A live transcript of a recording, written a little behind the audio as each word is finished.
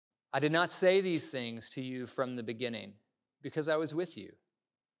I did not say these things to you from the beginning because I was with you.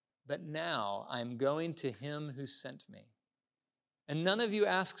 But now I am going to him who sent me. And none of you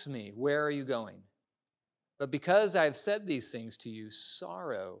asks me, where are you going? But because I have said these things to you,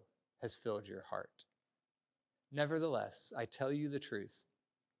 sorrow has filled your heart. Nevertheless, I tell you the truth.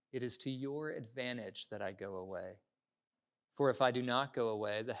 It is to your advantage that I go away. For if I do not go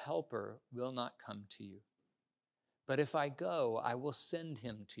away, the Helper will not come to you. But if I go, I will send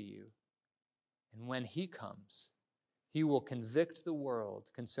him to you. And when he comes, he will convict the world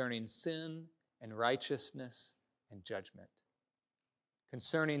concerning sin and righteousness and judgment.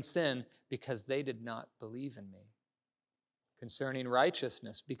 Concerning sin, because they did not believe in me. Concerning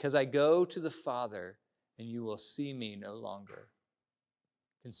righteousness, because I go to the Father, and you will see me no longer.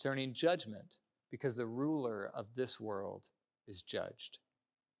 Concerning judgment, because the ruler of this world is judged.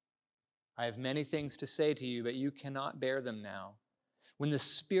 I have many things to say to you, but you cannot bear them now. When the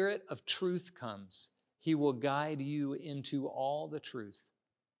Spirit of truth comes, he will guide you into all the truth.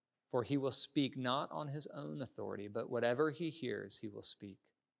 For he will speak not on his own authority, but whatever he hears, he will speak.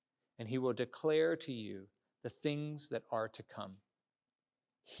 And he will declare to you the things that are to come.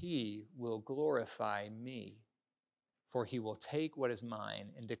 He will glorify me, for he will take what is mine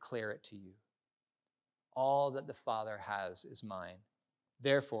and declare it to you. All that the Father has is mine.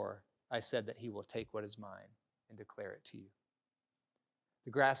 Therefore, I said that he will take what is mine and declare it to you.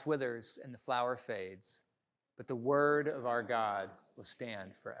 The grass withers and the flower fades, but the word of our God will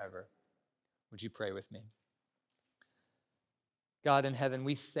stand forever. Would you pray with me? God in heaven,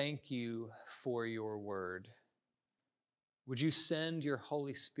 we thank you for your word. Would you send your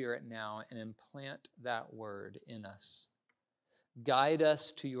Holy Spirit now and implant that word in us? Guide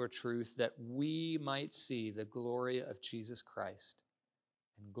us to your truth that we might see the glory of Jesus Christ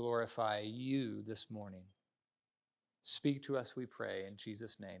and glorify you this morning. Speak to us, we pray, in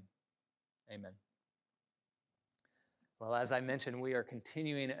Jesus' name. Amen. Well, as I mentioned, we are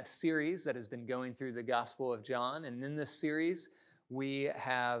continuing a series that has been going through the Gospel of John. And in this series, we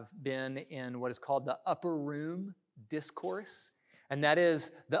have been in what is called the Upper Room Discourse. And that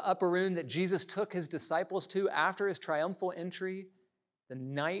is the upper room that Jesus took his disciples to after his triumphal entry, the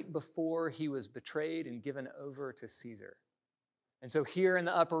night before he was betrayed and given over to Caesar. And so here in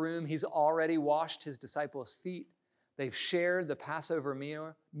the upper room, he's already washed his disciples' feet. They've shared the Passover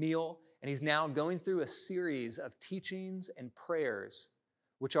meal, and he's now going through a series of teachings and prayers,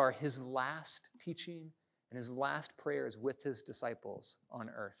 which are his last teaching and his last prayers with his disciples on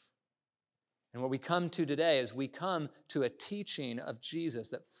earth. And what we come to today is we come to a teaching of Jesus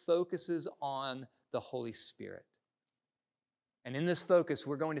that focuses on the Holy Spirit. And in this focus,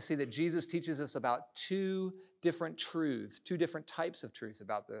 we're going to see that Jesus teaches us about two different truths, two different types of truths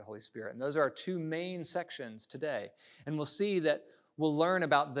about the Holy Spirit. And those are our two main sections today. And we'll see that we'll learn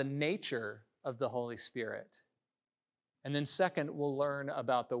about the nature of the Holy Spirit. And then second, we'll learn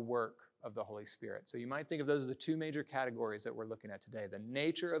about the work of the Holy Spirit. So you might think of those as the two major categories that we're looking at today, the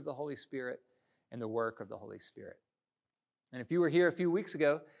nature of the Holy Spirit and the work of the Holy Spirit. And if you were here a few weeks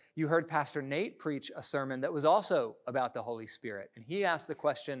ago, you heard Pastor Nate preach a sermon that was also about the Holy Spirit. And he asked the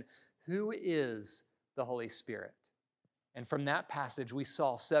question, who is the Holy Spirit? And from that passage, we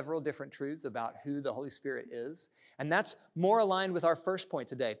saw several different truths about who the Holy Spirit is. And that's more aligned with our first point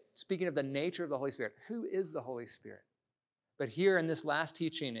today. Speaking of the nature of the Holy Spirit, who is the Holy Spirit? But here in this last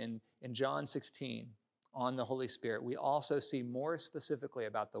teaching in John 16 on the Holy Spirit, we also see more specifically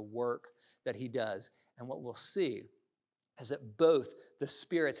about the work that he does. And what we'll see is that both the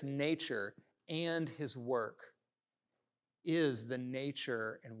Spirit's nature and his work is the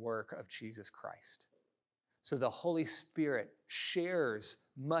nature and work of Jesus Christ. So the Holy Spirit shares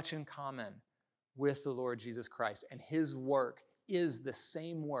much in common with the Lord Jesus Christ, and his work is the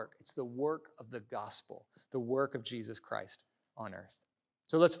same work. It's the work of the gospel, the work of Jesus Christ on earth.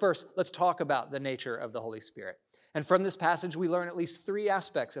 So let's talk about the nature of the Holy Spirit. And from this passage, we learn at least three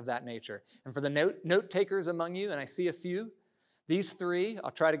aspects of that nature. And for the note takers among you, and I see a few, these three,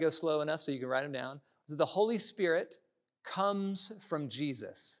 I'll try to go slow enough so you can write them down. The Holy Spirit comes from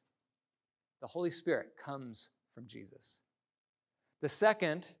Jesus. The Holy Spirit comes from Jesus. The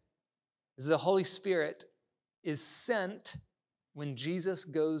second is the Holy Spirit is sent when Jesus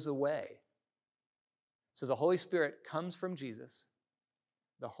goes away. So the Holy Spirit comes from Jesus.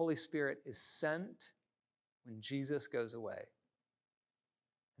 The Holy Spirit is sent when Jesus goes away.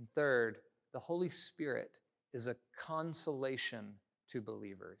 And third, the Holy Spirit is a consolation to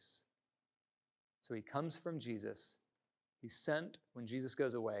believers. So he comes from Jesus, he's sent when Jesus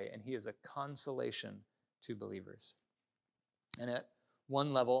goes away, and he is a consolation to believers. And at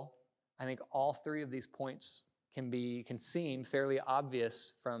one level, I think all three of these points can seem fairly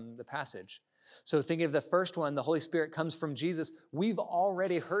obvious from the passage. So thinking of the first one, the Holy Spirit comes from Jesus, we've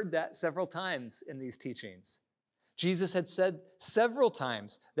already heard that several times in these teachings. Jesus had said several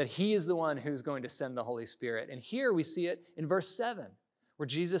times that he is the one who's going to send the Holy Spirit. And here we see it in verse 7, where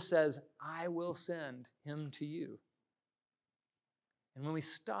Jesus says, I will send him to you. And when we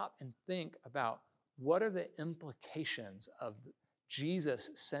stop and think about what are the implications of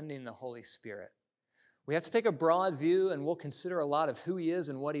Jesus sending the Holy Spirit, we have to take a broad view, and we'll consider a lot of who he is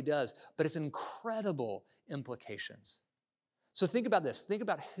and what he does, but it's incredible implications. So think about this. Think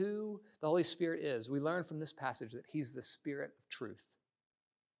about who the Holy Spirit is. We learn from this passage that he's the Spirit of truth.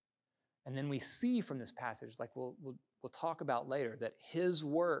 And then we see from this passage, like we'll talk about later, that his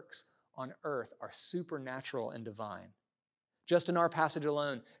works on earth are supernatural and divine. Just in our passage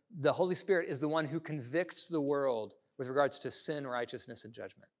alone, the Holy Spirit is the one who convicts the world with regards to sin, righteousness, and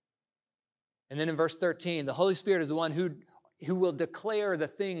judgment. And then in verse 13, the Holy Spirit is the one who will declare the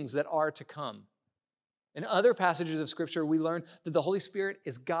things that are to come. In other passages of Scripture, we learn that the Holy Spirit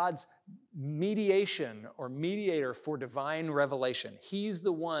is God's mediation or mediator for divine revelation. He's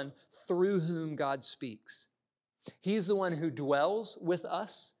the one through whom God speaks. He's the one who dwells with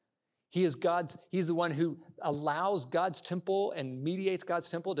us. He's the one who allows God's temple and mediates God's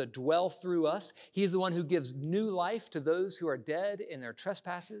temple to dwell through us. He's the one who gives new life to those who are dead in their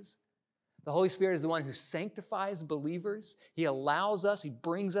trespasses. The Holy Spirit is the one who sanctifies believers. He allows us, he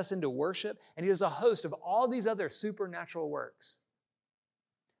brings us into worship, and he does a host of all these other supernatural works.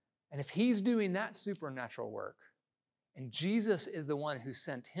 And if he's doing that supernatural work, and Jesus is the one who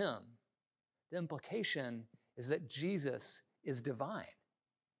sent him, the implication is that Jesus is divine.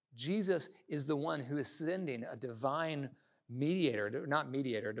 Jesus is the one who is sending a divine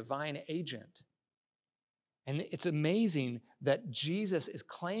divine agent. And it's amazing that Jesus is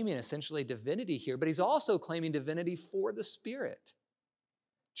claiming essentially divinity here, but he's also claiming divinity for the Spirit.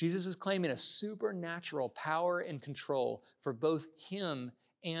 Jesus is claiming a supernatural power and control for both him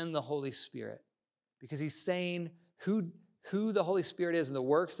and the Holy Spirit, because he's saying who the Holy Spirit is and the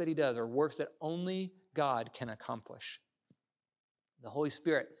works that he does are works that only God can accomplish. The Holy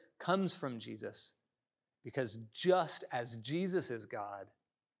Spirit comes from Jesus because just as Jesus is God,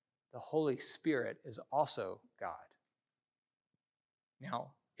 the Holy Spirit is also God.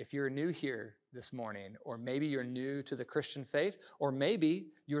 Now, if you're new here this morning, or maybe you're new to the Christian faith, or maybe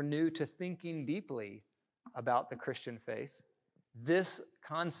you're new to thinking deeply about the Christian faith, this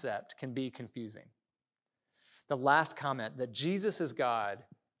concept can be confusing. The last comment, that Jesus is God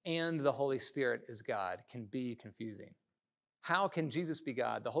and the Holy Spirit is God, can be confusing. How can Jesus be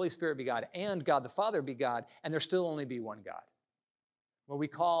God, the Holy Spirit be God, and God the Father be God, and there still only be one God? Well, we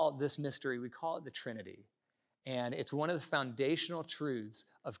call this mystery, we call it the Trinity. And it's one of the foundational truths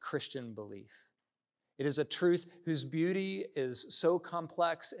of Christian belief. It is a truth whose beauty is so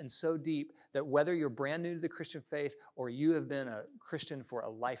complex and so deep that whether you're brand new to the Christian faith or you have been a Christian for a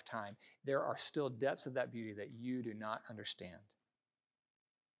lifetime, there are still depths of that beauty that you do not understand.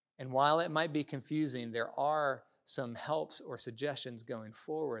 And while it might be confusing, there are some helps or suggestions going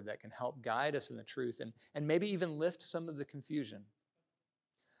forward that can help guide us in the truth and maybe even lift some of the confusion.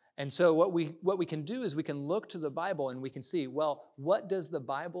 And so what we can do is we can look to the Bible and we can see, well, what does the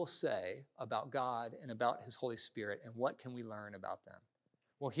Bible say about God and about his Holy Spirit, and what can we learn about them?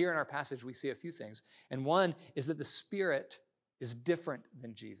 Well, here in our passage, we see a few things. And one is that the Spirit is different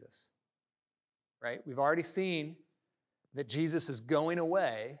than Jesus, right? We've already seen that Jesus is going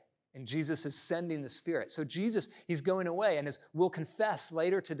away and Jesus is sending the Spirit. So Jesus, he's going away, and as we'll confess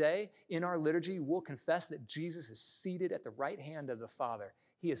later today in our liturgy, we'll confess that Jesus is seated at the right hand of the Father.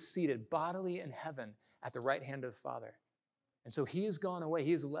 He is seated bodily in heaven at the right hand of the Father. And so he has gone away,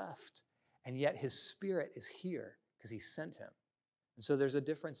 he has left, and yet his Spirit is here because he sent him. And so there's a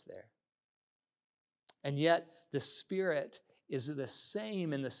difference there. And yet the Spirit is the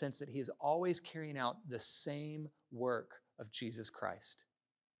same in the sense that he is always carrying out the same work of Jesus Christ.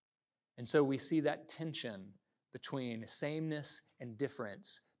 And so we see that tension between sameness and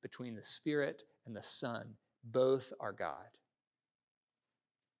difference between the Spirit and the Son. Both are God.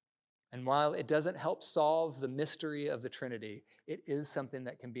 And while it doesn't help solve the mystery of the Trinity, it is something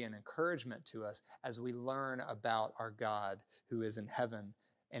that can be an encouragement to us as we learn about our God who is in heaven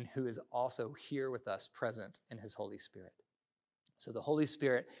and who is also here with us, present in his Holy Spirit. So the Holy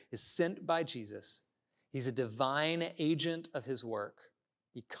Spirit is sent by Jesus. He's a divine agent of his work.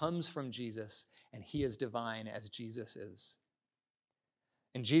 He comes from Jesus, and he is divine as Jesus is.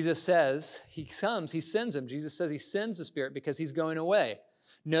 And Jesus says, he sends him. Jesus says he sends the Spirit because he's going away.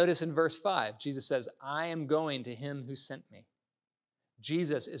 Notice in verse 5, Jesus says, I am going to him who sent me.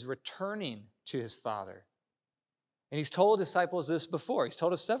 Jesus is returning to his Father. And he's told disciples this before. He's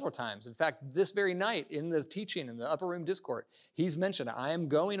told us several times. In fact, this very night in the teaching in the upper room discourse, he's mentioned, I am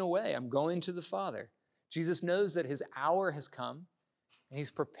going away. I'm going to the Father. Jesus knows that his hour has come, and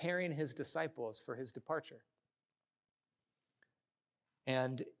he's preparing his disciples for his departure.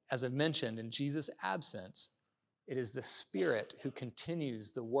 And as I've mentioned, in Jesus' absence, it is the Spirit who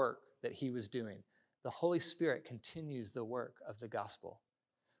continues the work that he was doing. The Holy Spirit continues the work of the gospel.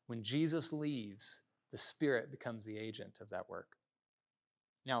 When Jesus leaves, the Spirit becomes the agent of that work.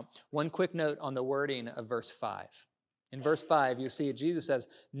 Now, one quick note on the wording of verse 5. In verse 5, you see Jesus says,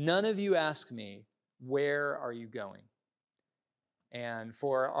 "None of you ask me, where are you going?" And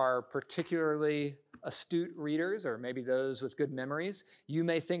for our particularly astute readers, or maybe those with good memories, you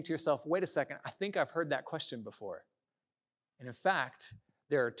may think to yourself, wait a second, I think I've heard that question before. And in fact,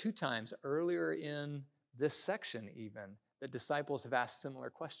 there are 2 times earlier in this section even that disciples have asked similar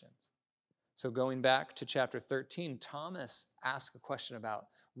questions. So going back to chapter 13, Thomas asked a question about,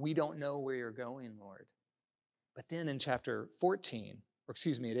 we don't know where you're going, Lord. But then in chapter 14, or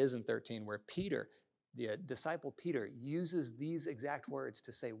excuse me, it is in 13, where Peter, the disciple Peter, uses these exact words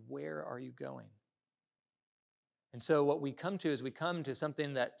to say, where are you going? And so what we come to is we come to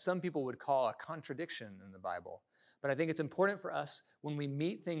something that some people would call a contradiction in the Bible. But I think it's important for us when we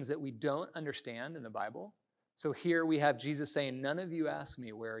meet things that we don't understand in the Bible. So here we have Jesus saying, none of you ask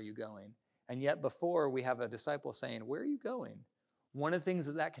me, where are you going? And yet before we have a disciple saying, where are you going? One of the things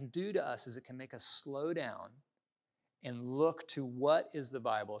that can do to us is it can make us slow down and look to what is the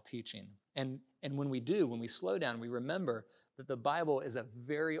Bible teaching. And when we do, when we slow down, we remember that the Bible is a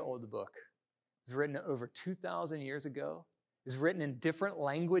very old book. It's written over 2,000 years ago. It's written in different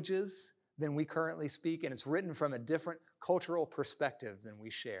languages than we currently speak, and it's written from a different cultural perspective than we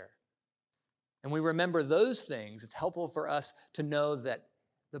share. And we remember those things. It's helpful for us to know that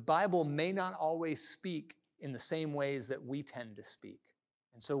the Bible may not always speak in the same ways that we tend to speak.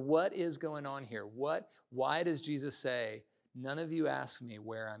 And so what is going on here? Why does Jesus say, none of you ask me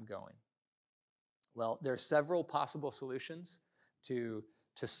where I'm going? Well, there are several possible solutions to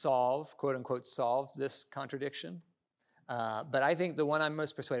solve, quote unquote, solve this contradiction. But I think the one I'm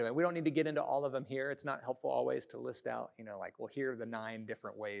most persuaded by, we don't need to get into all of them here. It's not helpful always to list out, well, here are the 9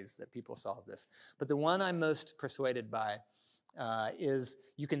 different ways that people solve this. But the one I'm most persuaded by is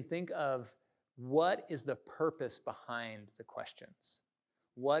you can think of what is the purpose behind the questions.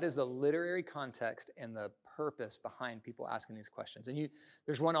 What is the literary context and the purpose behind people asking these questions? And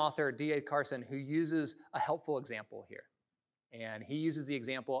there's one author, D.A. Carson, who uses a helpful example here. And he uses the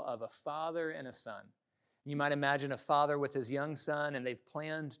example of a father and a son. You might imagine a father with his young son, and they've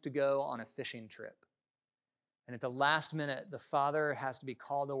planned to go on a fishing trip. And at the last minute, the father has to be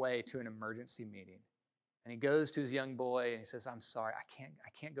called away to an emergency meeting. And he goes to his young boy and he says, I'm sorry, I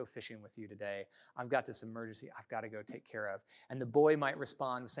can't go fishing with you today. I've got this emergency I've got to go take care of. And the boy might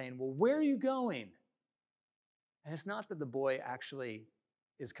respond saying, well, where are you going? And it's not that the boy actually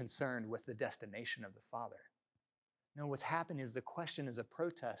is concerned with the destination of the father. No, what's happened is the question is a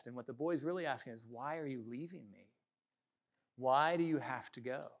protest. And what the boy's really asking is, why are you leaving me? Why do you have to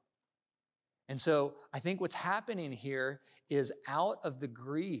go? And so I think what's happening here is out of the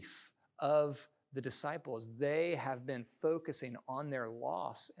grief of the disciples, they have been focusing on their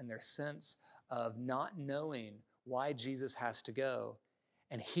loss and their sense of not knowing why Jesus has to go.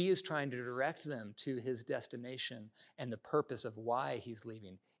 And he is trying to direct them to his destination and the purpose of why he's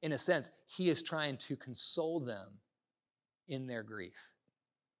leaving. In a sense, he is trying to console them in their grief.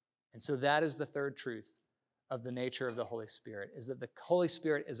 And so that is the third truth of the nature of the Holy Spirit, is that the Holy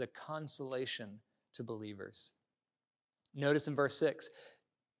Spirit is a consolation to believers. Notice in verse 6,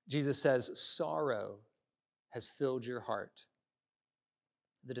 Jesus says, sorrow has filled your heart.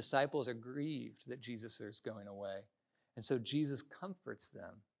 The disciples are grieved that Jesus is going away. And so Jesus comforts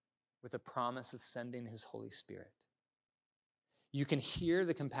them with a promise of sending his Holy Spirit. You can hear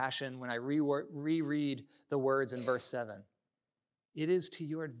the compassion when I reread the words in verse 7. It is to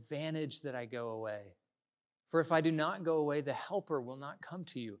your advantage that I go away. For if I do not go away, the Helper will not come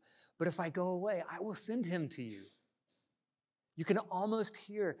to you. But if I go away, I will send him to you. You can almost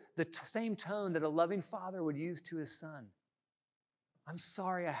hear the same tone that a loving father would use to his son. I'm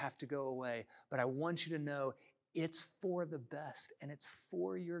sorry I have to go away, but I want you to know it's for the best and it's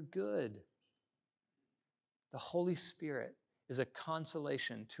for your good. The Holy Spirit is a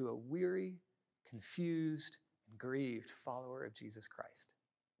consolation to a weary, confused, and grieved follower of Jesus Christ.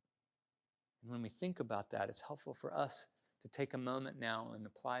 And when we think about that, it's helpful for us to take a moment now and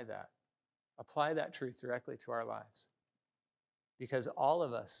apply that truth directly to our lives. Because all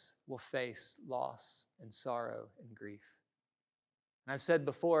of us will face loss and sorrow and grief. And I've said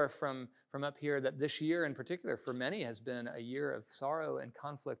before from up here that this year in particular for many has been a year of sorrow and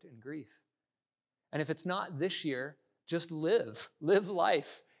conflict and grief. And if it's not this year, just live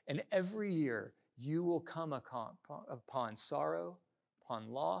life. And every year you will come upon sorrow, upon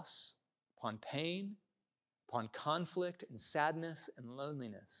loss, upon pain, upon conflict and sadness and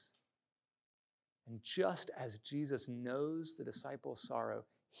loneliness. And just as Jesus knows the disciples' sorrow,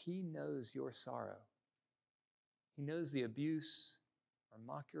 he knows your sorrow. He knows the abuse or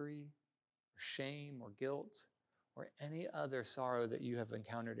mockery or shame or guilt or any other sorrow that you have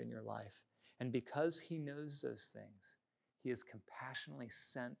encountered in your life. And because he knows those things, he has compassionately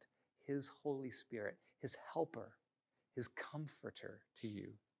sent his Holy Spirit, his helper, his comforter to you.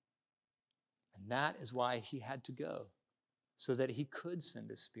 And that is why he had to go, so that he could send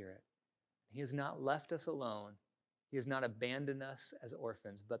his Spirit. He has not left us alone. He has not abandoned us as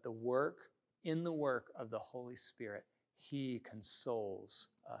orphans, but in the work of the Holy Spirit, he consoles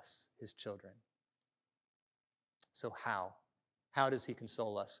us, his children. So how? How does he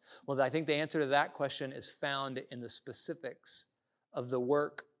console us? Well, I think the answer to that question is found in the specifics of the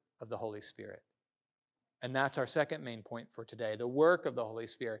work of the Holy Spirit. And that's our second main point for today, the work of the Holy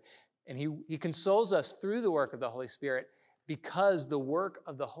Spirit. And he consoles us through the work of the Holy Spirit because the work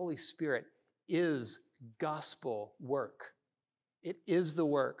of the Holy Spirit is gospel work. It is the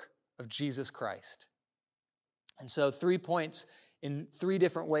work of Jesus Christ. And so 3 points in 3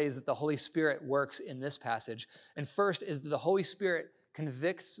 different ways that the Holy Spirit works in this passage. And first is that the Holy Spirit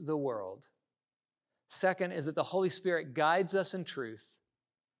convicts the world. Second is that the Holy Spirit guides us in truth.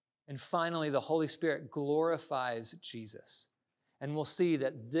 And finally, the Holy Spirit glorifies Jesus. And we'll see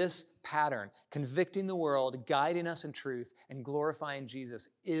that this pattern, convicting the world, guiding us in truth, and glorifying Jesus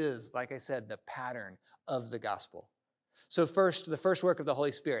is, like I said, the pattern of the gospel. So first, the first work of the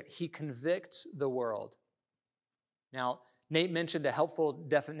Holy Spirit, he convicts the world. Now, Nate mentioned a helpful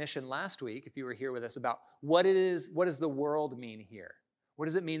definition last week, if you were here with us, about what does the world mean here? What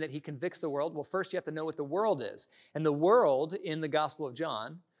does it mean that he convicts the world? Well, first you have to know what the world is. And the world in the Gospel of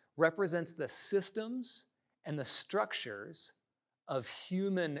John represents the systems and the structures of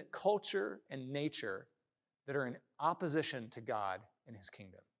human culture and nature that are in opposition to God and his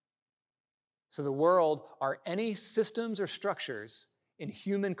kingdom. So the world are any systems or structures in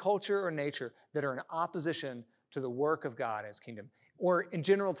human culture or nature that are in opposition to the work of God and his kingdom. Or in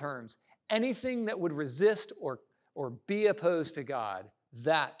general terms, anything that would resist or be opposed to God,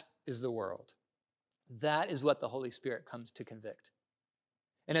 that is the world. That is what the Holy Spirit comes to convict.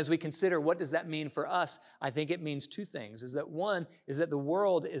 And as we consider what does that mean for us, I think it means 2 things. One is that the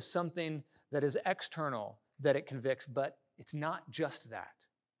world is something that is external that it convicts, but it's not just that.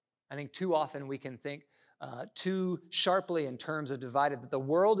 I think too often we can think too sharply in terms of divided, that the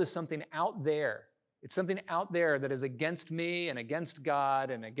world is something out there. It's something out there that is against me and against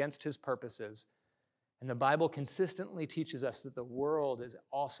God and against his purposes. And the Bible consistently teaches us that the world is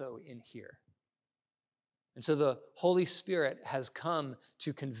also in here. And so the Holy Spirit has come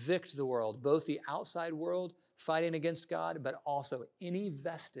to convict the world, both the outside world fighting against God, but also any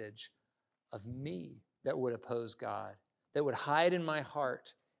vestige of me that would oppose God, that would hide in my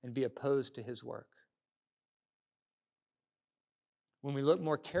heart and be opposed to his work. When we look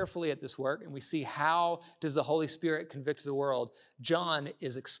more carefully at this work and we see how does the Holy Spirit convict the world, John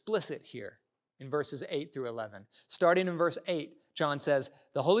is explicit here in verses 8 through 11. Starting in verse 8, John says,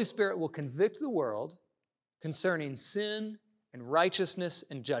 the Holy Spirit will convict the world concerning sin and righteousness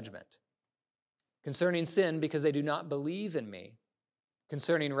and judgment. Concerning sin, because they do not believe in me.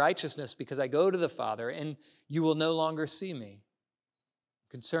 Concerning righteousness, because I go to the Father, and you will no longer see me.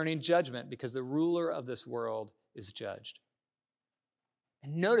 Concerning judgment, because the ruler of this world is judged.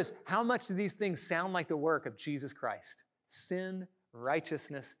 And notice, how much do these things sound like the work of Jesus Christ? Sin,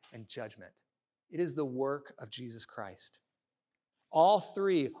 righteousness, and judgment. It is the work of Jesus Christ. All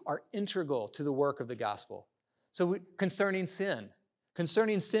 3 are integral to the work of the gospel. So concerning sin,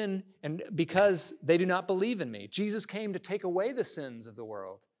 and because they do not believe in me, Jesus came to take away the sins of the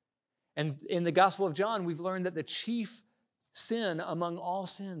world. And in the Gospel of John, we've learned that the chief sin among all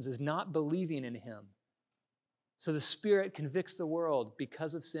sins is not believing in him. So the Spirit convicts the world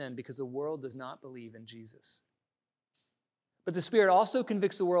because of sin, because the world does not believe in Jesus. But the Spirit also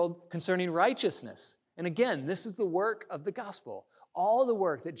convicts the world concerning righteousness. And again, this is the work of the gospel. All the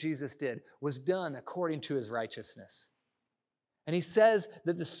work that Jesus did was done according to his righteousness. And he says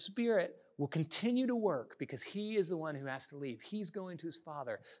that the Spirit will continue to work because he is the one who has to leave. He's going to his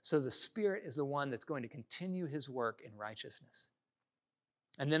Father. So the Spirit is the one that's going to continue his work in righteousness.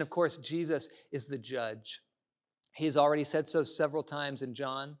 And then, of course, Jesus is the judge. He has already said so several times in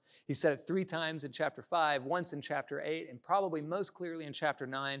John. He said it 3 times in chapter 5, once in chapter 8, and probably most clearly in chapter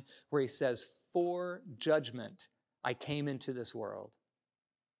 9, where he says, "For judgment I came into this world."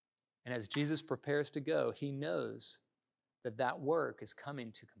 And as Jesus prepares to go, he knows that that work is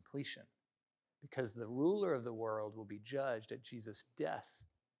coming to completion because the ruler of the world will be judged at Jesus' death,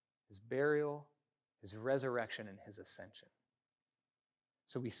 his burial, his resurrection, and his ascension.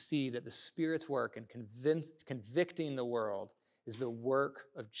 So we see that the Spirit's work in convicting the world is the work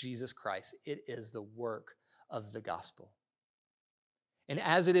of Jesus Christ. It is the work of the gospel. And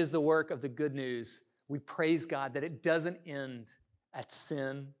as it is the work of the good news, we praise God that it doesn't end at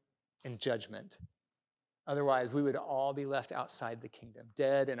sin and judgment. Otherwise, we would all be left outside the kingdom,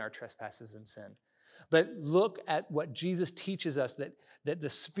 dead in our trespasses and sin. But look at what Jesus teaches us, that the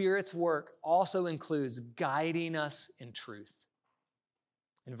Spirit's work also includes guiding us in truth.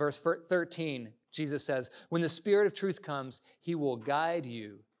 In verse 13, Jesus says, "When the Spirit of truth comes, he will guide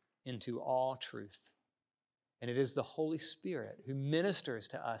you into all truth." And it is the Holy Spirit who ministers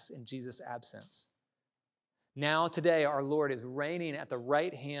to us in Jesus' absence. Now, today, our Lord is reigning at the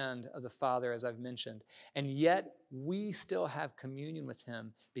right hand of the Father, as I've mentioned, and yet we still have communion with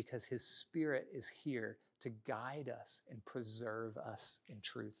him because his Spirit is here to guide us and preserve us in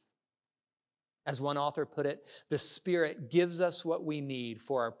truth. As one author put it, the Spirit gives us what we need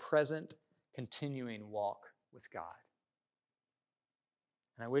for our present continuing walk with God.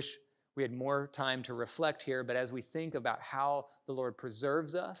 And I wish we had more time to reflect here, but as we think about how the Lord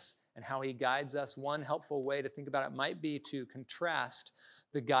preserves us and how he guides us, one helpful way to think about it might be to contrast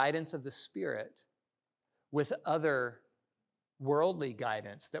the guidance of the Spirit with other worldly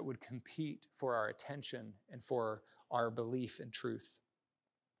guidance that would compete for our attention and for our belief in truth.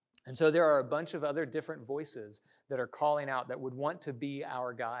 And so there are a bunch of other different voices that are calling out that would want to be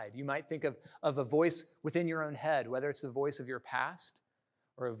our guide. You might think of a voice within your own head, whether it's the voice of your past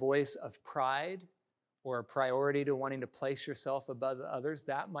or a voice of pride or a priority to wanting to place yourself above others.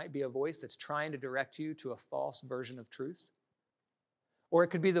 That might be a voice that's trying to direct you to a false version of truth. Or it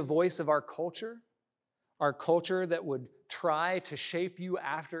could be the voice of our culture that would try to shape you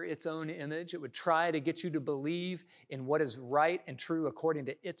after its own image. It would try to get you to believe in what is right and true according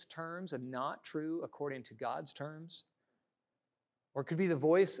to its terms and not true according to God's terms. Or it could be the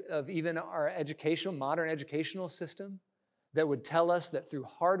voice of even our modern educational system that would tell us that through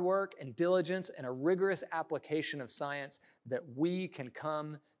hard work and diligence and a rigorous application of science that we can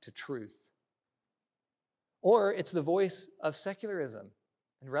come to truth. Or it's the voice of secularism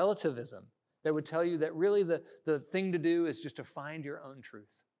and relativism that would tell you that really the thing to do is just to find your own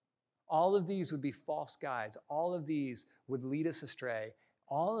truth. All of these would be false guides. All of these would lead us astray.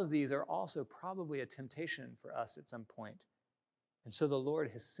 All of these are also probably a temptation for us at some point. And so the Lord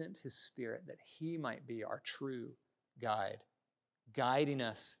has sent his Spirit that he might be our true guide, guiding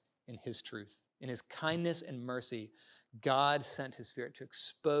us in his truth. In his kindness and mercy, God sent his Spirit to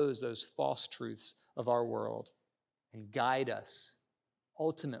expose those false truths of our world and guide us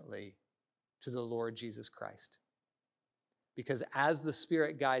ultimately to the Lord Jesus Christ. Because as the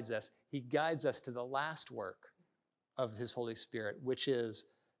Spirit guides us, he guides us to the last work of his Holy Spirit, which is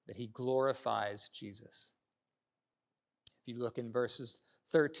that he glorifies Jesus. If you look in verses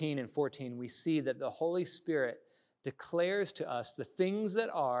 13 and 14, we see that the Holy Spirit declares to us the things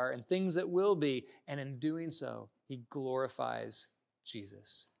that are and things that will be, and in doing so, he glorifies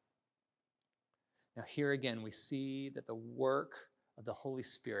Jesus. Now, here again, we see that the work of the Holy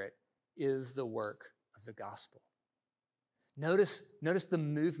Spirit is the work of the gospel. Notice the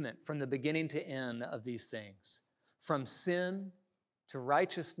movement from the beginning to end of these things. From sin to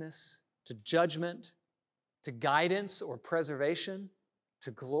righteousness to judgment to guidance or preservation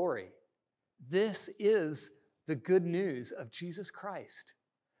to glory. This is the good news of Jesus Christ,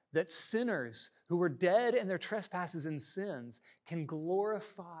 that sinners who were dead in their trespasses and sins can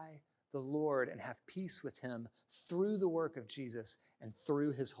glorify the Lord and have peace with him through the work of Jesus and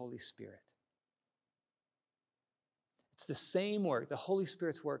through his Holy Spirit. It's the same work. The Holy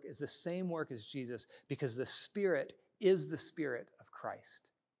Spirit's work is the same work as Jesus because the Spirit is the Spirit of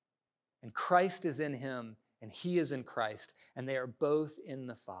Christ. And Christ is in him and he is in Christ, and they are both in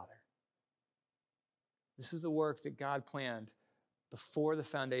the Father. This is the work that God planned before the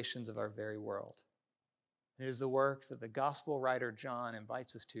foundations of our very world. It is the work that the gospel writer John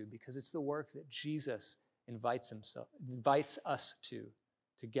invites us to because it's the work that Jesus invites us to,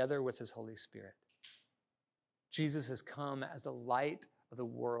 together with his Holy Spirit. Jesus has come as a light of the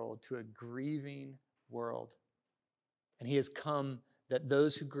world to a grieving world. And he has come that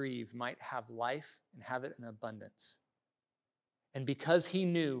those who grieve might have life and have it in abundance. And because he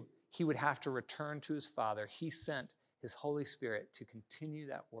knew he would have to return to his Father, he sent his Holy Spirit to continue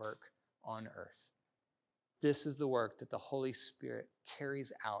that work on earth. This is the work that the Holy Spirit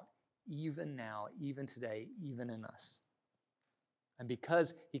carries out even now, even today, even in us. And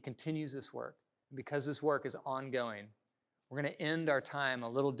because he continues this work, and because this work is ongoing, we're going to end our time a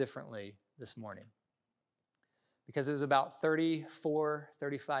little differently this morning. Because it was about 34,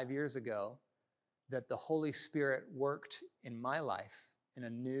 35 years ago that the Holy Spirit worked in my life in a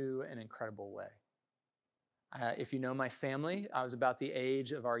new and incredible way. If you know my family, I was about the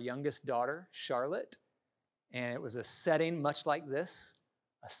age of our youngest daughter, Charlotte, and it was a setting much like this,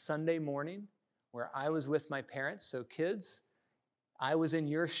 a Sunday morning where I was with my parents. So kids, I was in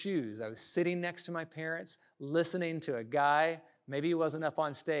your shoes. I was sitting next to my parents, listening to a guy, maybe he wasn't up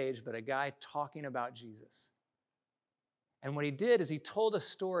on stage, but a guy talking about Jesus. And what he did is he told a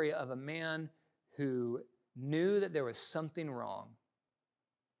story of a man who knew that there was something wrong.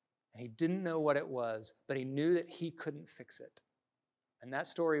 And he didn't know what it was, but he knew that he couldn't fix it. And that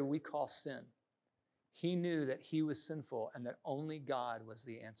story we call sin. He knew that he was sinful and that only God was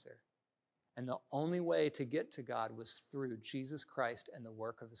the answer. And the only way to get to God was through Jesus Christ and the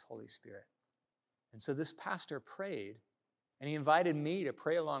work of his Holy Spirit. And so this pastor prayed, and he invited me to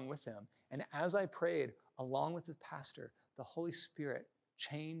pray along with him. And as I prayed along with the pastor, the Holy Spirit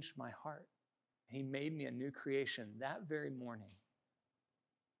changed my heart. And he made me a new creation that very morning.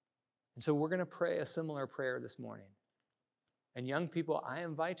 And so we're going to pray a similar prayer this morning. And young people, I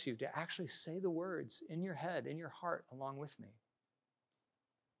invite you to actually say the words in your head, in your heart, along with me.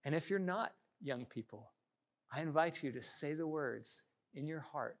 And if you're not young people, I invite you to say the words in your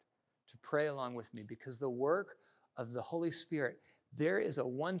heart to pray along with me, because the work of the Holy Spirit, there is a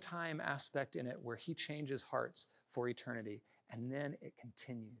one-time aspect in it where he changes hearts for eternity, and then it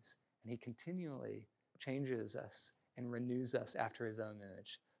continues. And he continually changes us and renews us after his own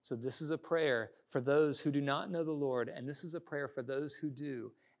image. So this is a prayer for those who do not know the Lord, and this is a prayer for those who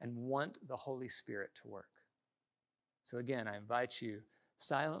do and want the Holy Spirit to work. So again, I invite you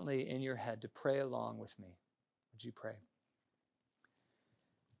silently in your head to pray along with me. Would you pray?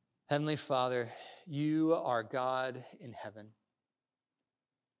 Heavenly Father, you are God in heaven.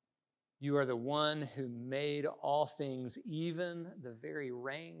 You are the one who made all things, even the very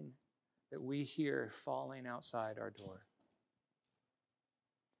rain that we hear falling outside our door.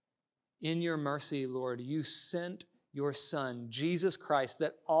 In your mercy, Lord, you sent your Son, Jesus Christ,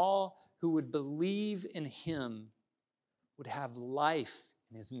 that all who would believe in him would have life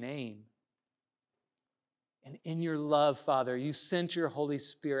in his name. And in your love, Father, you sent your Holy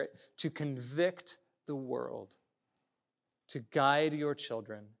Spirit to convict the world, to guide your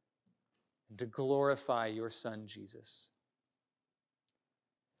children, and to glorify your Son, Jesus.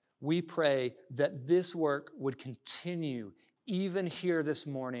 We pray that this work would continue even here this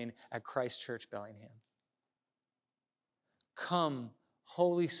morning at Christ Church Bellingham. Come,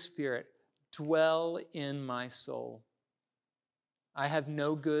 Holy Spirit, dwell in my soul. I have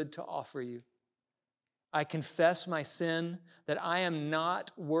no good to offer you. I confess my sin, that I am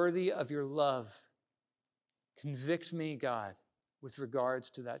not worthy of your love. Convict me, God, with regards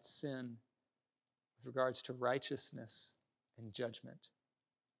to that sin, with regards to righteousness and judgment.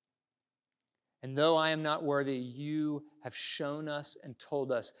 And though I am not worthy, you have shown us and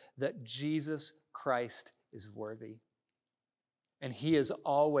told us that Jesus Christ is worthy. And he is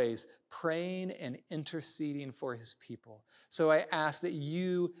always praying and interceding for his people. So I ask that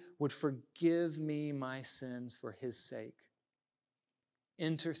you would forgive me my sins for his sake.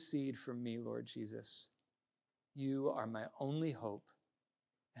 Intercede for me, Lord Jesus. You are my only hope,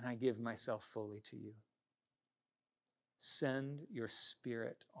 and I give myself fully to you. Send your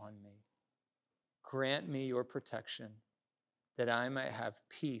Spirit on me. Grant me your protection, that I might have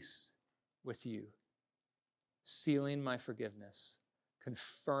peace with you, sealing my forgiveness,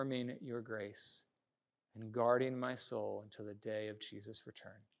 confirming your grace, and guarding my soul until the day of Jesus'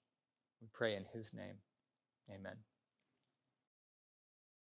 return. We pray in his name. Amen.